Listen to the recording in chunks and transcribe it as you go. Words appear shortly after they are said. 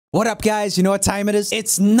What up, guys? You know what time it is?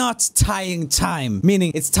 It's knot tying time.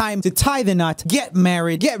 Meaning it's time to tie the knot, get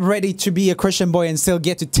married, get ready to be a Christian boy and still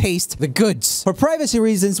get to taste the goods. For privacy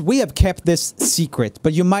reasons, we have kept this secret,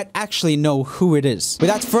 but you might actually know who it is.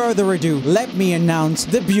 Without further ado, let me announce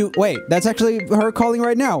the Wait, that's actually her calling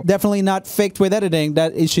right now. Definitely not faked with editing.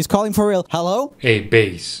 She's calling for real. Hello? Hey,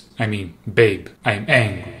 babe, I'm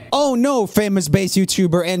angry. Oh no, famous bass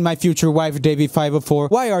YouTuber and my future wife, Davie504.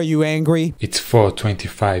 Why are you angry? It's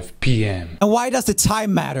 4:25 p.m. And why does the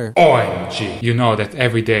time matter? OMG! You know that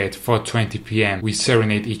every day at 4:20 p.m. we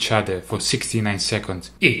serenade each other for 69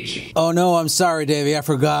 seconds each. Oh no, I'm sorry, Davie, I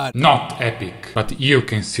forgot. Not epic, but you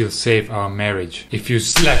can still save our marriage. If you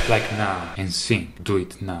slap like now and sing, do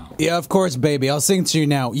it now. Yeah, of course, baby. I'll sing to you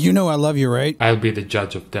now. You know I love you, right? I'll be the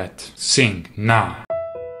judge of that. Sing now.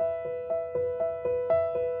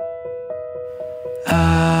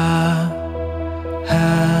 I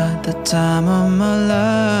had the time of my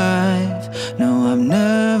life. No, I've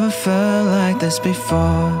never felt like this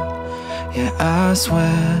before. Yeah, I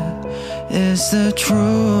swear it's the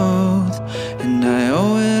truth, and I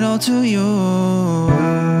owe it all to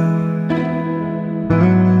you.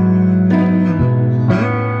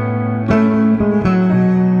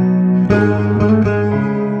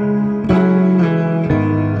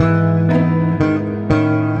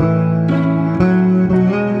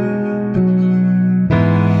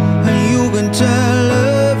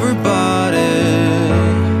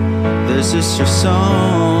 This is your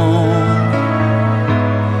song.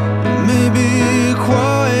 Maybe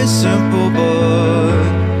quite simple, but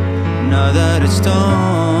now that it's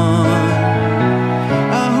done,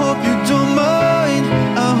 I hope you don't mind,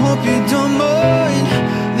 I hope you don't mind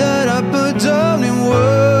that I put down in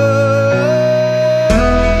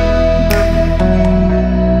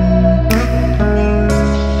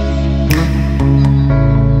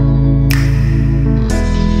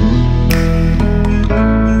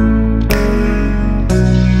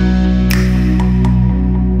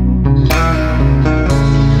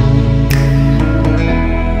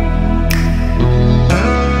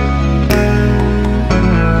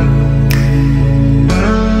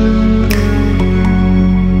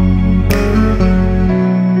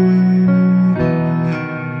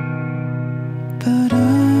but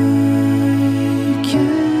I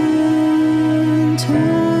can't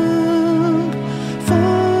help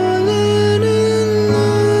falling in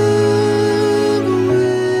love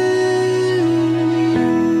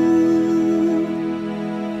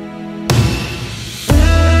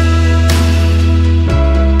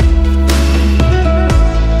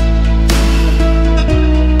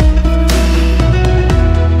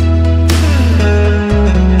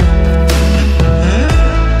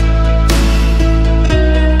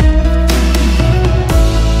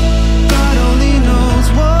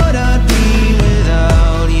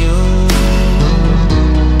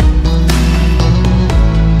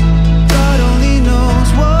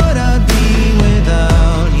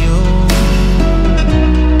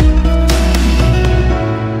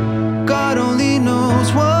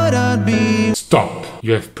with Stop!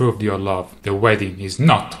 You have proved your love. The wedding is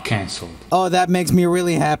not cancelled. Oh, that makes me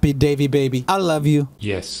really happy, Davie baby. I love you.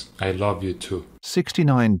 Yes, I love you too.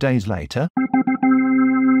 69 days later.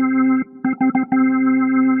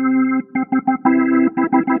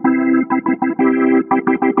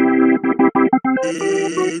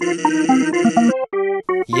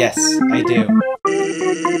 Yes, I do.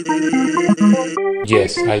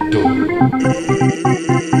 Yes, I do.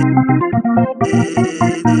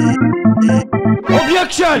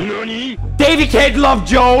 Objection! Nani? Davie can't love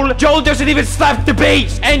Joel. Joel doesn't even slap the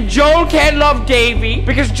bass. And Joel can't love Davie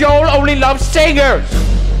because Joel only loves singers.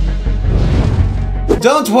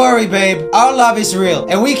 Don't worry, babe. Our love is real,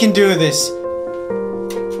 and we can do this.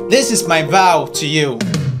 This is my vow to you.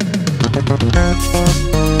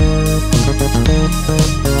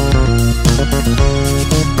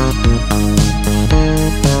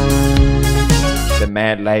 The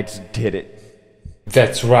Mad Lights did it.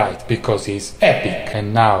 That's right, because he's epic.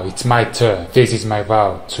 And now it's my turn. This is my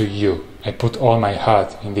vow to you. I put all my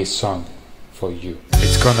heart in this song for you.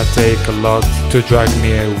 It's gonna take a lot to drag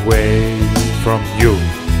me away from you.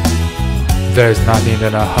 There's nothing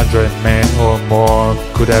that 100 men or more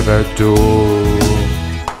could ever do.